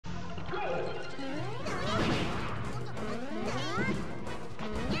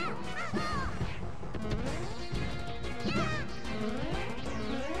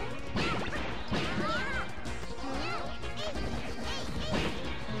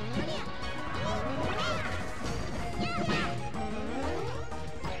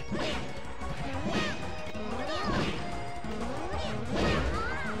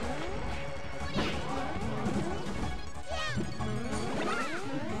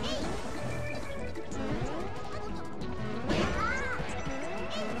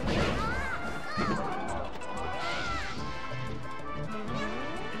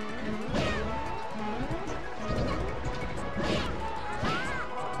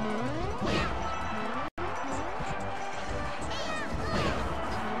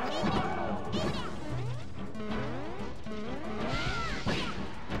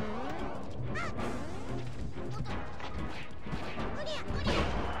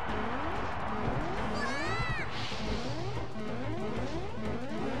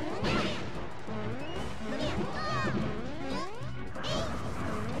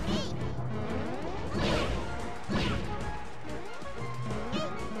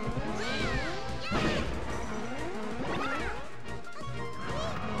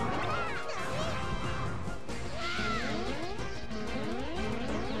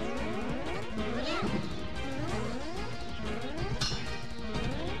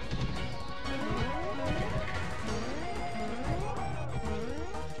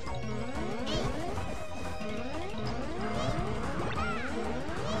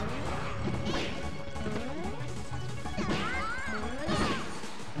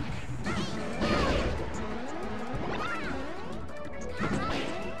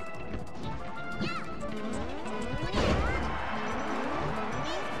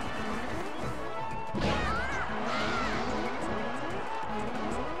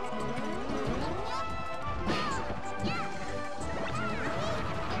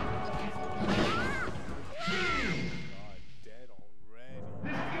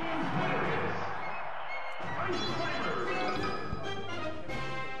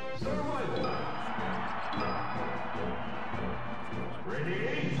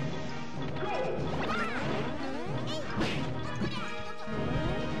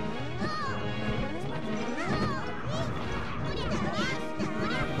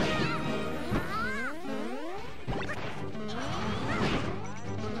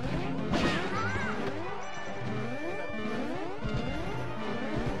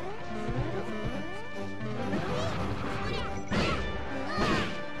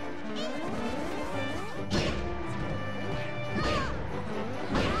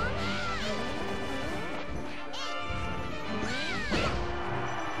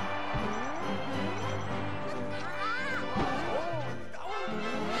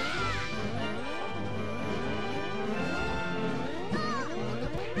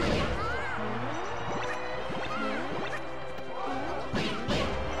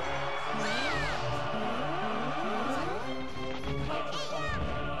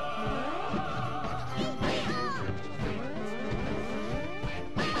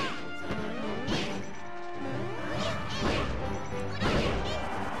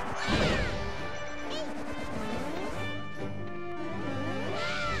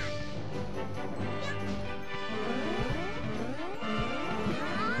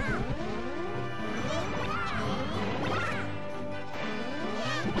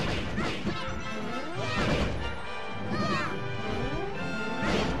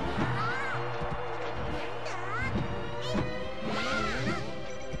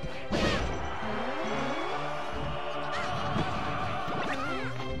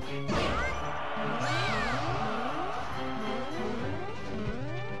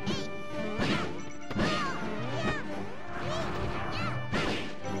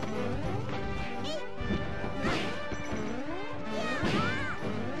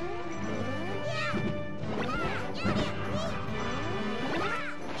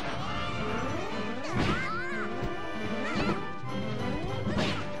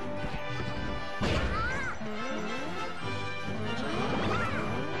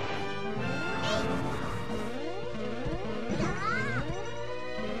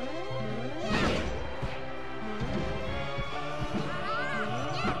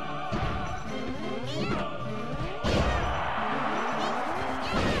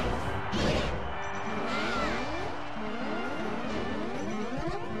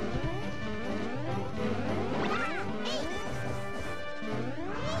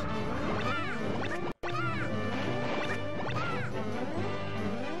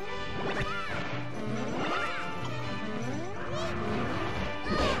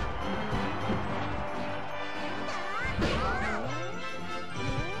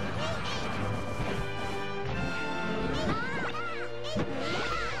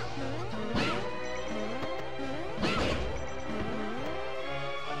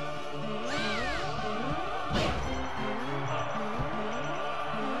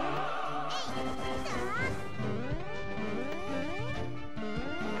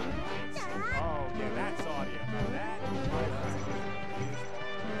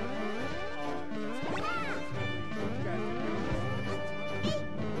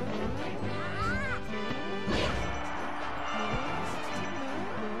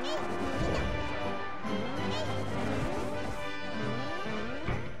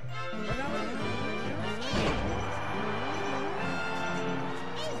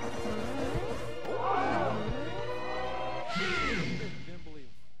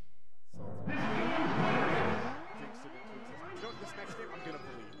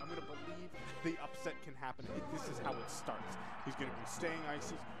upset can happen. This is how it starts. He's going to be staying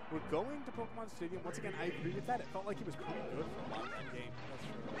icy. We're going to Pokemon Stadium. Once again, I agree with that. It felt like he was pretty good for a lot of that game. That's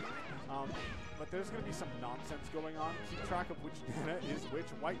true. But there's going to be some nonsense going on. Keep track of which Nana is which.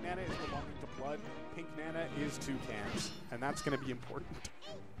 White Nana is belonging to Blood. Pink Nana is Toucans. And that's going to be important.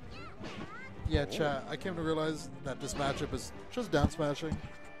 Yeah, chat. I came to realize that this matchup is just down smashing.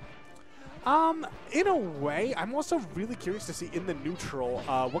 In a way, I'm also really curious to see in the neutral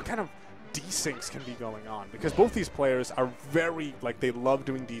what kind of desyncs can be going on, because both these players are very, like, they love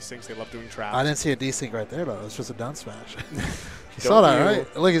doing desyncs, they love doing traps. I didn't see a desync right there, though. It's just a down smash. You saw that,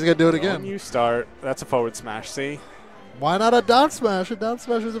 right? Look, he's going to do it again. When you start, that's a forward smash, see? Why not a down smash? A down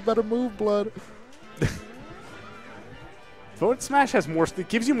smash is a better move, Blood. Forward smash has more, it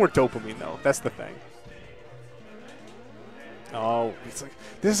gives you more dopamine, though. That's the thing. Oh, it's like,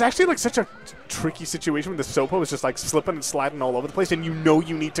 this is actually like such a tricky situation when the Sopo is just like slipping and sliding all over the place, and you know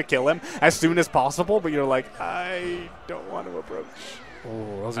you need to kill him as soon as possible, but you're like, I don't want to approach.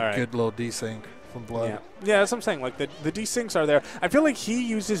 Oh, that was a good little desync from Blood. Yeah, that's what I'm saying. Like, the desyncs are there. I feel like he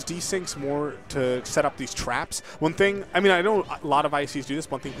uses desyncs more to set up these traps. One thing, I mean, I know a lot of ICs do this.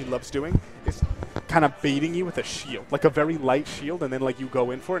 One thing he loves doing is kind of baiting you with a shield, like a very light shield, and then like you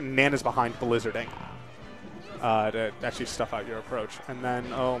go in for it, and Nana's behind blizzarding. To actually stuff out your approach. And then,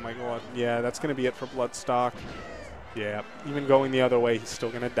 oh my god, yeah, that's going to be it for Bloodstock. Yeah, even going the other way, he's still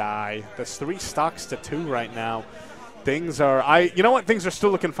going to die. There's 3 stocks to 2 right now. Things are, you know what? Things are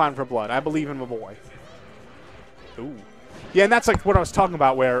still looking fine for Blood. I believe in my boy. Ooh. Yeah, and that's like what I was talking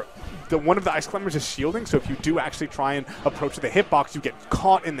about, where one of the Ice Climbers is shielding, so if you do actually try and approach the hitbox, you get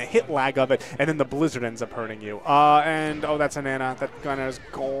caught in the hit lag of it, and then the Blizzard ends up hurting you. And, oh, that's a Nana. That gunner is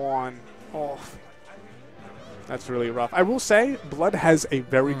gone. Oh. That's really rough. I will say, Blood has a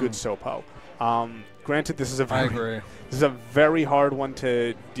very good Sopo. Granted, this is a very hard one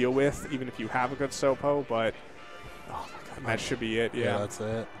to deal with, even if you have a good Sopo. But oh my god, that should be it. Yeah, that's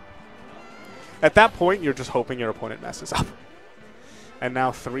it. At that point, you're just hoping your opponent messes up. And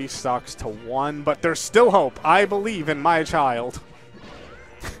now 3 stocks to 1, but there's still hope. I believe in my child.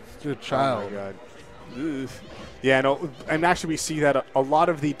 Your child. Oh my god. Ugh. Yeah, no, and actually we see that a lot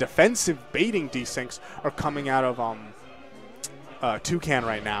of the defensive baiting desyncs are coming out of Toucan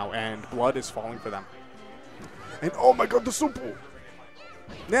right now, and Blood is falling for them. And oh my god, the Sopo!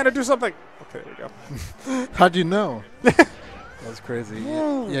 Nana, do something! Okay, there we go. How'd you know? That was crazy.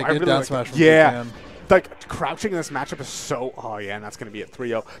 Yeah, get really down smash from Toucan. Like, crouching in this matchup is so... Oh, yeah, and that's going to be at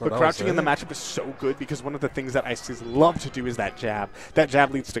 3-0. But crouching in the matchup is so good because one of the things that ICs love to do is that jab. That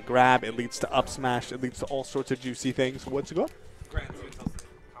jab leads to grab. It leads to up smash. It leads to all sorts of juicy things. What's it go?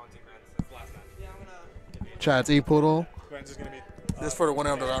 Chad's E-Poodle. Grants is going to be... This for the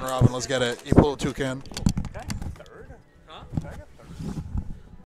winner of the round robin. Let's get it. E-Poodle Toucan. Okay, third? Huh?